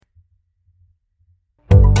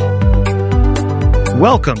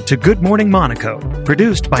Welcome to Good Morning Monaco,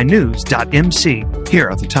 produced by News.mc. Here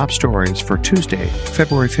are the top stories for Tuesday,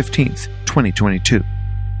 February 15th, 2022.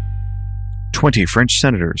 20 French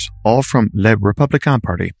senators, all from Le Républicain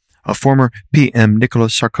Party, of former PM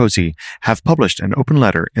Nicolas Sarkozy, have published an open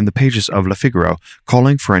letter in the pages of Le Figaro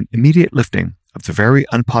calling for an immediate lifting of the very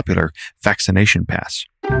unpopular vaccination pass.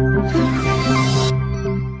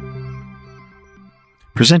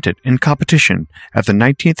 Presented in competition at the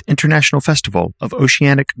 19th International Festival of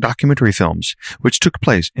Oceanic Documentary Films, which took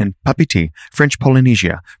place in Papeete, French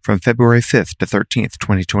Polynesia, from February 5th to 13th,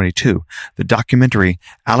 2022, the documentary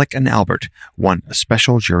Alec and Albert won a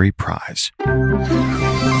special jury prize.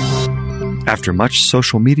 After much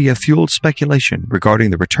social media-fueled speculation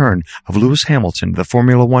regarding the return of Lewis Hamilton to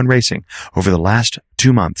Formula One racing over the last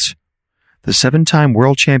 2 months, the 7-time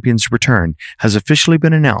world champion's return has officially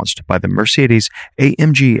been announced by the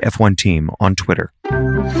Mercedes-AMG F1 team on Twitter.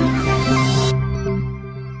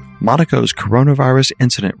 Monaco's coronavirus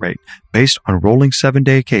incident rate, based on rolling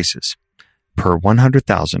 7-day cases, per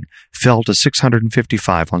 100,000, fell to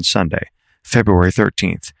 655 on Sunday, February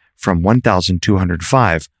 13th, from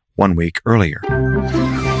 1,205 1 week earlier.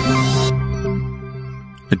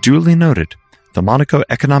 Duly noted, the Monaco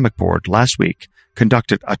Economic Board last week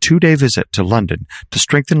conducted a 2-day visit to London to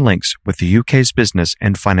strengthen links with the UK's business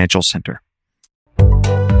and financial centre.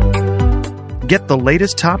 Get the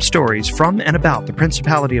latest top stories from and about the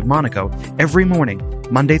Principality of Monaco every morning,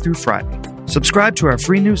 Monday through Friday. Subscribe to our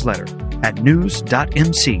free newsletter at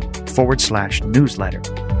news.mc/newsletter.